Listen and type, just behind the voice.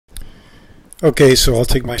Okay, so I'll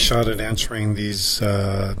take my shot at answering these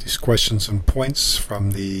questions and points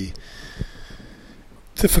from the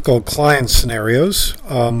difficult client scenarios.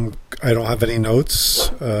 I don't have any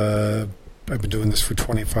notes. I've been doing this for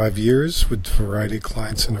 25 years with a variety of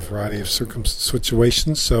clients in a variety of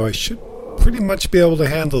situations, so I should pretty much be able to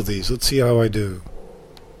handle these. Let's see how I do.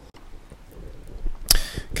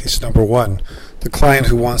 Case number one, the client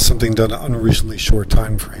who wants something done in an unreasonably short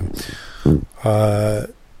time frame.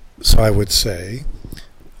 So I would say,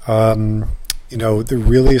 there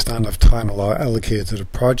really is not enough time allocated to the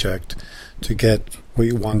project to get what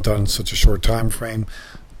you want done in such a short time frame.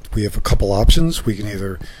 We have a couple options. We can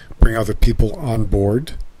either bring other people on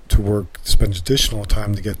board to work, spend additional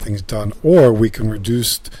time to get things done, or we can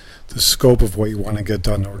reduce the scope of what you want to get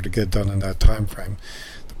done in order to get done in that time frame.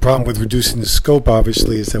 The problem with reducing the scope,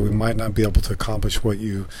 obviously, is that we might not be able to accomplish what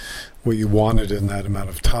you wanted in that amount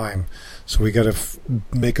of time. So we got to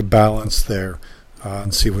make a balance there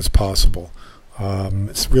and see what's possible.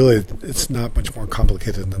 It's not much more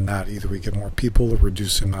complicated than that. Either we get more people or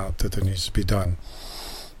reduce the amount that there needs to be done.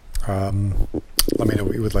 Let me know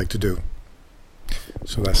what you would like to do.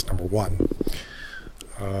 So that's number one.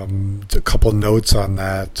 A couple notes on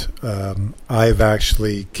that. I've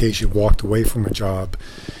actually occasionally walked away from a job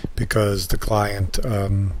because the client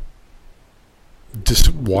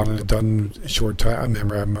just wanted it done in a short time. I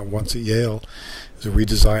remember once at Yale, it was a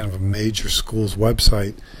redesign of a major school's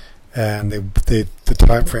website, and the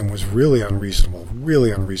time frame was really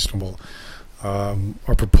unreasonable.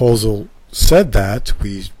 Our proposal said that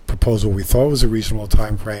we thought was a reasonable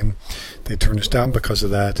time frame. They turned us down because of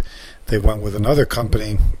that. They went with another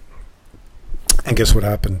company, and guess what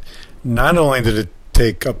happened? Not only did it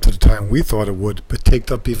take up to the time we thought it would, but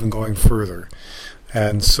take up even going further.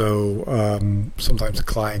 And so sometimes the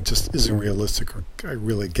client just isn't realistic or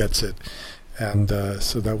really gets it. And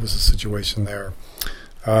so that was the situation there.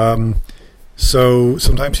 So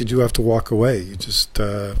sometimes you do have to walk away. You just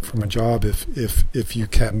from a job if you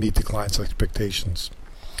can't meet the client's expectations.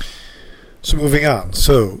 So moving on.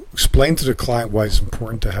 So explain to the client why it's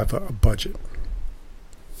important to have a budget.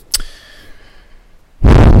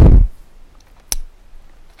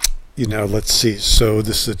 Let's see. So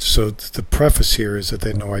the preface here is that they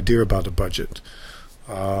have no idea about a budget.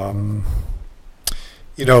 I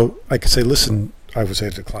could say, listen, I would say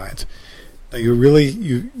to the client, now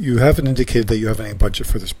you haven't indicated that you have any budget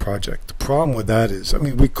for this project. The problem with that is,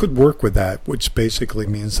 we could work with that, which basically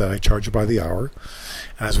means that I charge you by the hour.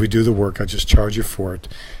 As we do the work, I just charge you for it.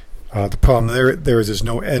 The problem there is there's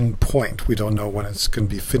no end point. We don't know when it's going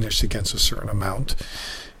to be finished against a certain amount.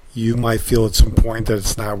 You might feel at some point that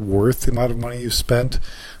it's not worth the amount of money you spent.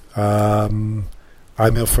 I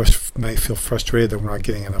may feel frustrated that we're not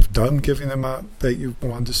getting enough done given the amount that you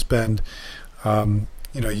want to spend.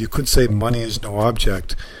 You could say money is no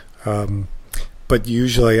object, but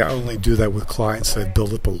usually I only do that with clients that I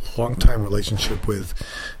build up a long-time relationship with,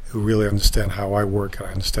 who really understand how I work and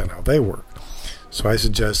I understand how they work. So I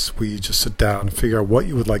suggest we just sit down and figure out what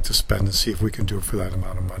you would like to spend and see if we can do it for that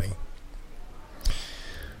amount of money.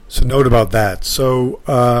 So note about that. So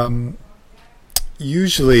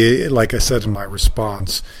usually, like I said in my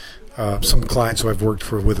response, some clients who I've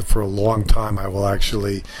worked with for a long time, I will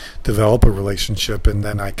actually develop a relationship, and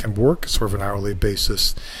then I can work sort of an hourly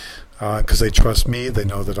basis because they trust me. They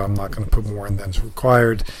know that I'm not going to put more in than's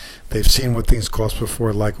required. They've seen what things cost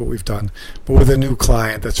before, like what we've done. But with a new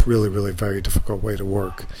client, that's really a very difficult way to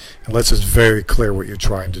work, unless it's very clear what you're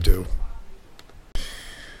trying to do.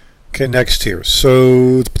 Okay, next here.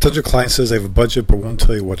 So the potential client says they have a budget but won't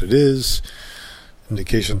tell you what it is.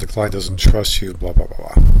 Indication that the client doesn't trust you, blah, blah,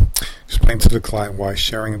 blah, blah. Explain to the client why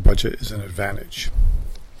sharing a budget is an advantage.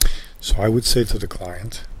 So I would say to the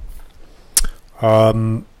client,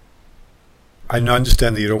 I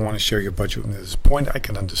understand that you don't want to share your budget with me at this point. I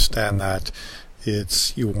can understand that.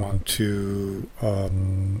 You want to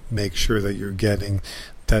make sure that you're getting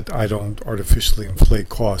that I don't artificially inflate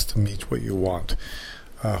costs to meet what you want.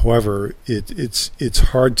 However, it's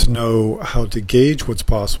hard to know how to gauge what's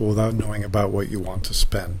possible without knowing about what you want to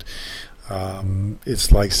spend.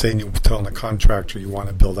 It's like saying you're telling a contractor you want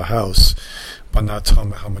to build a house, but not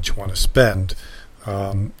telling them how much you want to spend,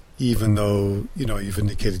 even though you've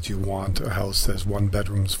indicated you want a house that has 1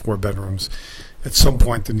 bedroom, 4 bedrooms. At some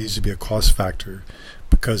point, there needs to be a cost factor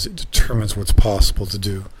because it determines what's possible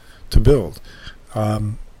to build.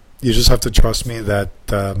 You just have to trust me that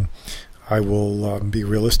I will be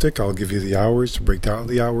realistic. I'll give you the hours to break down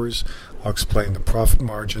the hours. I'll explain the profit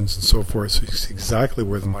margins and so forth, so you see exactly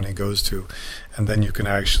where the money goes to, and then you can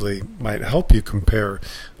might help you compare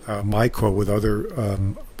my quote with other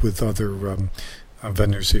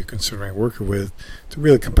vendors that you're considering working with to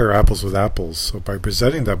really compare apples with apples. So by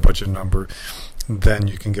presenting that budget number, then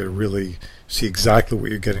you can really see exactly what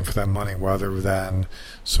you're getting for that money rather than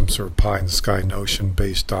some sort of pie in the sky notion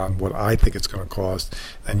based on what I think it's going to cost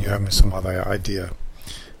and you have some other idea.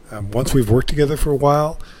 Once we've worked together for a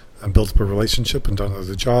while and built up a relationship and done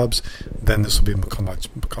other jobs, then this will become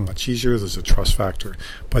much easier. There's a trust factor.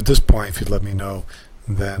 But at this point, if you let me know,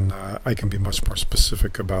 then I can be much more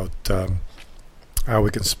specific about how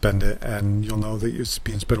we can spend it, and you'll know that it's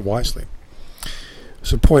being spent wisely.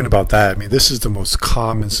 So point about that, I mean, this is the most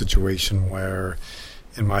common situation where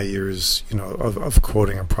in my years, of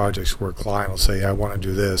quoting on projects where a client will say, I want to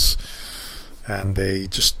do this, and they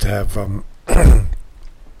just have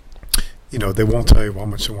they won't tell you how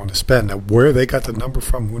much they want to spend. Now, where they got the number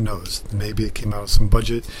from, who knows? Maybe it came out of some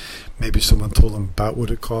budget. Maybe someone told them about what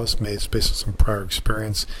it cost. Maybe it's based on some prior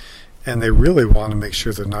experience. And they really want to make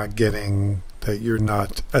sure they're not that you're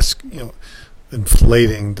not,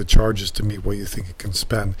 inflating the charges to meet what you think it can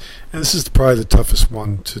spend. And this is probably the toughest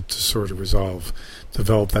one to sort of resolve,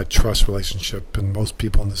 develop that trust relationship. And most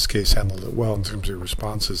people in this case handled it well in terms of your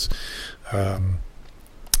responses.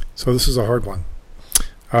 So this is a hard one.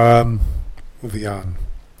 Moving on.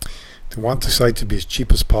 They want the site to be as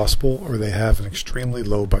cheap as possible, or they have an extremely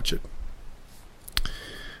low budget.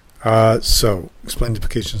 So, explain the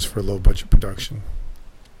implications for low budget production.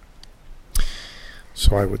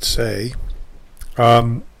 So I would say,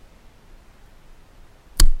 I've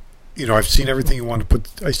seen everything you want to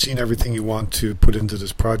put. I've seen everything you want to put into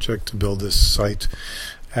this project to build this site,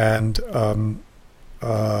 and I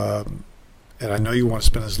know you want to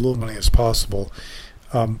spend as little money as possible.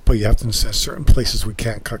 But you have to understand certain places we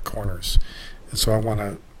can't cut corners, and so I want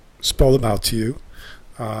to spell them out to you,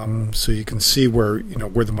 so you can see where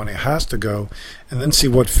the money has to go, and then see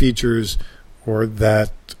what features or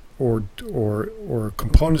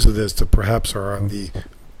components of this that perhaps are on the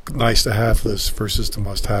nice to have list versus the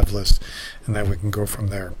must have list, and then we can go from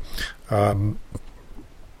there.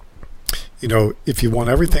 If you want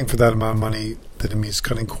everything for that amount of money, then it means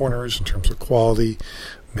cutting corners in terms of quality.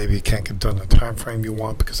 Maybe it can't get done in the time frame you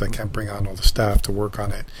want because I can't bring on all the staff to work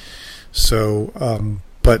on it. So,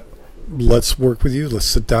 but let's work with you. Let's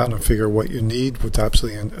sit down and figure out what you need, what's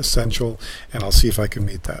absolutely essential, and I'll see if I can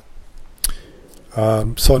meet that.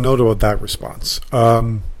 So note about that response.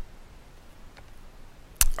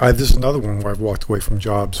 This is another one where I've walked away from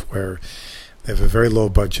jobs where they have a very low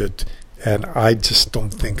budget, and I just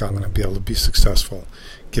don't think I'm going to be able to be successful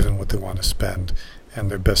given what they want to spend, and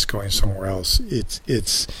they're best going somewhere else.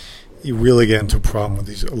 You really get into a problem with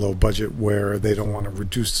these low budget where they don't want to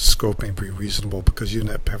reduce the scope and be reasonable because you end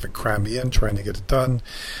up having cram me in trying to get it done.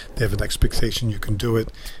 They have an expectation you can do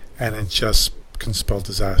it, and it just can spell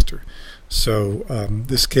disaster. So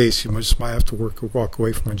this case, you just might have to walk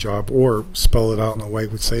away from a job or spell it out in a way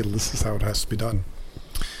would say this is how it has to be done.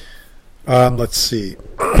 Let's see.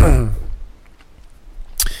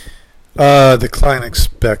 The client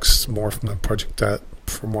expects more from the project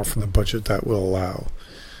more from the budget that will allow.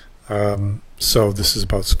 So this is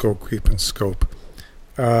about scope creep and scope.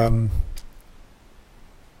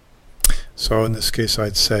 So in this case,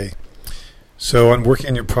 I'd say, so on working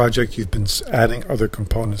on your project, you've been adding other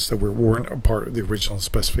components that weren't a part of the original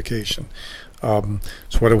specification. So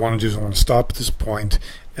what I want to do is I want to stop at this point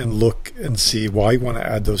and look and see why you want to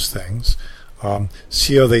add those things.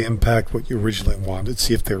 See how they impact what you originally wanted,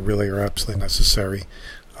 see if they really are absolutely necessary.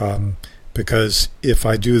 Because if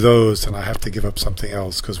I do those, then I have to give up something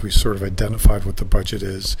else because we sort of identified what the budget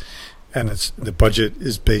is, and the budget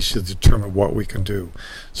is basically to determine what we can do.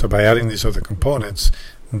 So by adding these other components,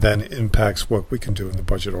 then it impacts what we can do in the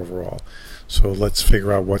budget overall. So let's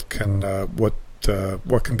figure out what can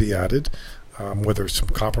be added, whether some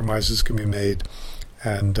compromises can be made,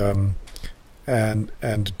 and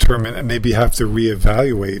determine, and maybe have to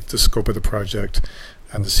reevaluate the scope of the project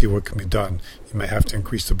and to see what can be done. You may have to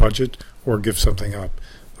increase the budget or give something up.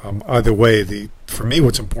 Either way, for me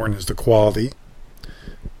what's important is the quality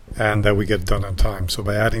and that we get it done on time. So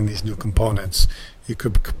by adding these new components, you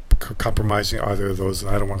could be compromising either of those,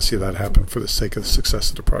 and I don't want to see that happen for the sake of the success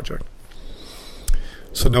of the project.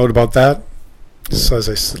 So note about that. So as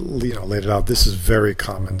I laid it out, this is very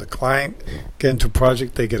common. The client get into a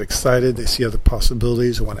project, they get excited, they see other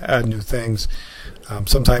possibilities, they want to add new things.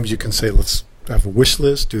 Sometimes you can say, let's have a wish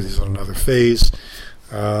list, do these on another phase.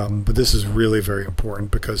 But this is really very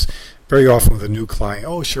important because very often with a new client,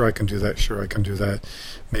 oh, sure, I can do that, sure, I can do that.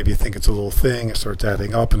 Maybe you think it's a little thing, it starts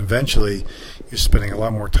adding up, and eventually you're spending a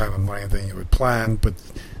lot more time and money than you had planned. But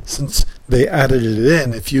since they added it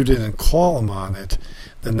in, if you didn't call them on it,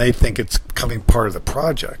 then they think it's becoming part of the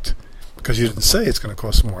project. because you didn't say it's going to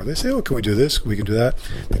cost more. They say, oh, can we do this? We can do that.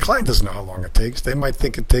 The client doesn't know how long it takes. They might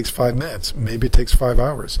think it takes 5 minutes. Maybe it takes 5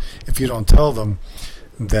 hours. If you don't tell them,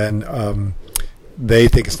 then they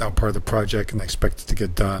think it's not part of the project and they expect it to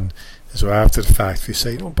get done. And so after the fact, if you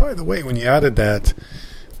say, by the way, when you added that,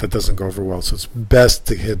 that doesn't go over well. So it's best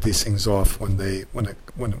to hit these things off when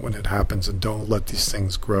it happens, and don't let these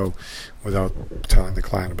things grow without telling the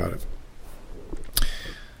client about it.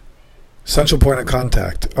 Essential point of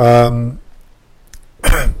contact.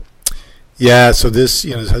 Yeah, so this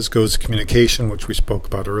this goes to communication, which we spoke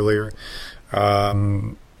about earlier.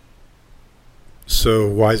 So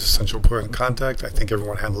why is essential point of contact? I think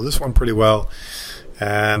everyone handled this one pretty well.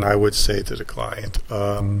 And I would say to the client,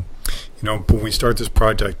 when we start this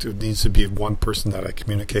project, it needs to be one person that I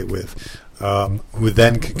communicate with, who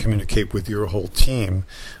then can communicate with your whole team.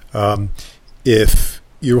 If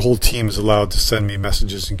your whole team is allowed to send me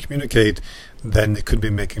messages and communicate, then they could be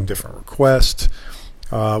making different requests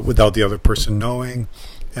without the other person knowing.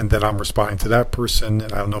 And then I'm responding to that person,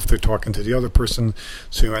 and I don't know if they're talking to the other person,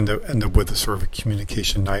 so you end up with a sort of a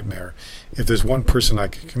communication nightmare. If there's one person I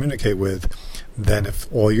can communicate with, then if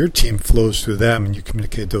all your team flows through them and you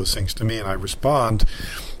communicate those things to me and I respond,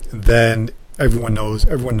 then everyone knows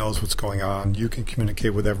what's going on. You can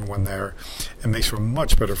communicate with everyone there. It makes for a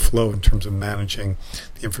much better flow in terms of managing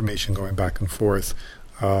the information going back and forth,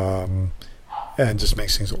 and just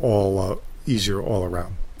makes things all easier all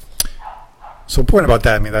around. So point about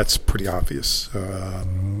that, that's pretty obvious.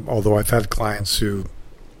 Although I've had clients who,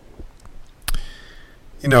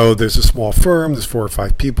 there's a small firm, there's 4 or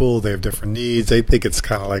 5 people, they have different needs. They think it's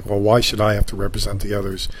kind of like, well, why should I have to represent the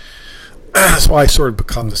others? So I sort of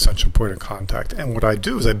become the central point of contact. And what I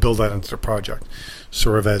do is I build that into the project,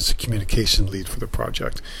 sort of as a communication lead for the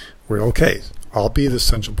project. Where, okay, I'll be the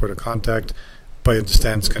central point of contact, but I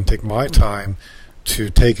understand it's going to take my time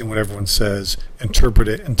to take in what everyone says, interpret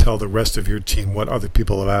it, and tell the rest of your team what other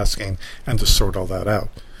people are asking, and to sort all that out.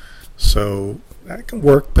 So that can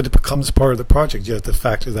work, but it becomes part of the project. You have to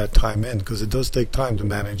factor that time in, because it does take time to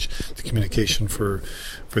manage the communication for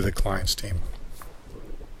the client's team.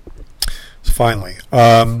 So finally,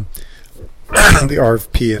 the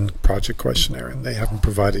RFP and project questionnaire, and they haven't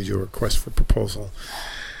provided you a request for proposal.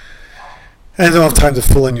 And they don't have time to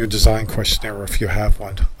fill in your design questionnaire if you have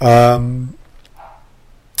one.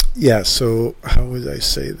 Yeah, so how would I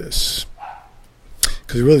say this?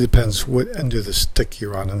 Because it really depends what end of the stick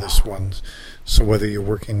you're on in this one. So whether you're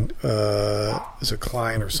working as a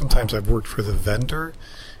client, or sometimes I've worked for the vendor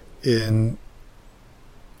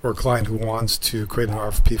or a client who wants to create an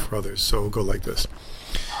RFP for others. So we'll go like this.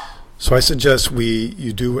 So I suggest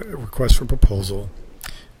you do a request for proposal,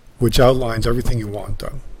 which outlines everything you want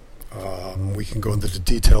done. We can go into the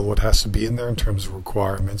detail what has to be in there in terms of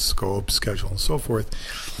requirements, scope, schedule, and so forth.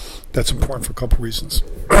 That's important for a couple reasons.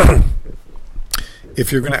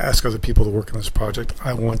 If you're going to ask other people to work on this project,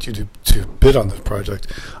 I want you to bid on this project.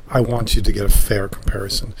 I want you to get a fair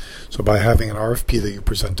comparison. So by having an RFP that you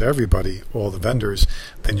present to everybody, all the vendors,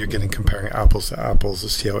 then you're comparing apples to apples to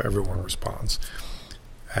see how everyone responds.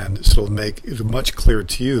 And so it'll make it much clearer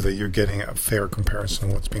to you that you're getting a fair comparison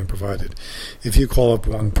of what's being provided. If you call up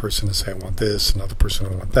one person and say, I want this, another person,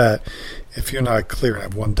 I want that, if you're not clear and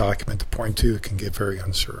have one document to point to, it can get very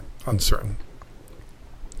uncertain.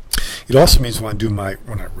 It also means when I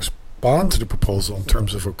respond to the proposal in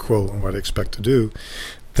terms of a quote and what I expect to do,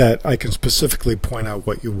 that I can specifically point out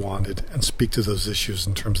what you wanted and speak to those issues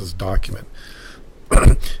in terms of the document.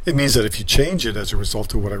 It means that if you change it as a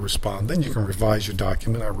result of what I respond, then you can revise your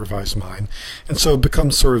document, I revise mine. And so it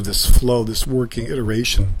becomes sort of this flow, this working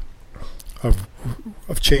iteration of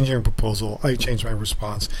changing a proposal. I change my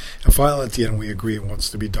response, and finally at the end we agree on what's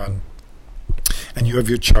to be done. And you have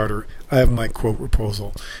your charter, I have my quote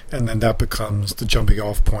proposal, and then that becomes the jumping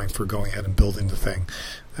off point for going ahead and building the thing.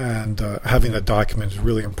 And having that document is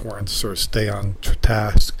really important to sort of stay on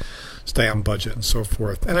task, stay on budget, and so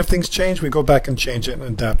forth. And if things change, we go back and change it and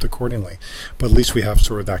adapt accordingly. But at least we have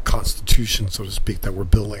sort of that constitution, so to speak, that we're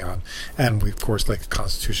building on. And we, of course, like a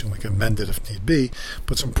constitution, we can amend it if need be,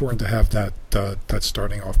 but it's important to have that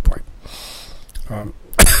starting off point. As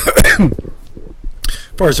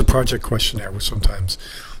far as a project questionnaire, which sometimes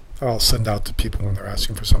I'll send out to people when they're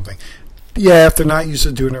asking for something. Yeah, if they're not used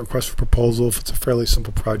to doing a request for proposal, if it's a fairly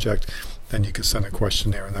simple project, then you can send a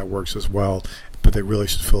questionnaire and that works as well. But they really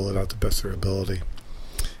should fill it out to the best of their ability.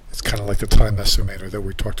 It's kind of like the time estimator that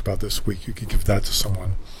we talked about this week. You could give that to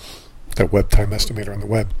someone, that web time estimator on the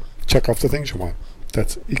web. Check off the things you want.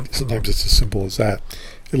 Sometimes it's as simple as that.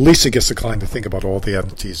 At least it gets the client to think about all the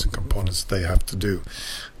entities and components they have to do,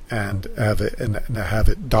 and have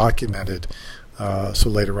it documented So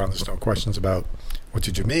later on, there's no questions about what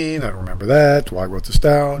did you mean? I don't remember that. Well, I wrote this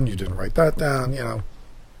down. You didn't write that down.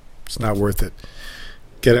 It's not worth it.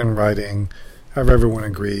 Get it in writing. Have everyone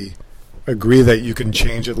agree. Agree that you can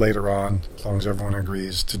change it later on, as long as everyone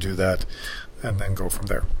agrees to do that, and then go from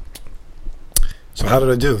there. So how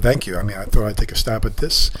did I do? Thank you. I thought I'd take a stab at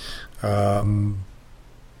this. I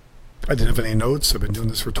didn't have any notes. I've been doing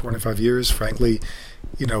this for 25 years. Frankly,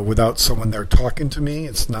 without someone there talking to me,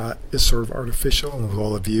 it's sort of artificial. And with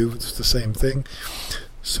all of you, it's the same thing.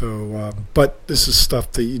 So, but this is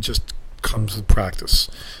stuff that just comes with practice.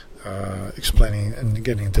 Explaining and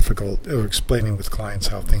getting difficult, or explaining with clients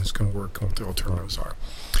how things can work and what the alternatives are.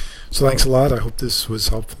 So thanks a lot. I hope this was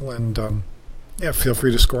helpful. And feel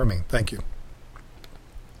free to score me. Thank you.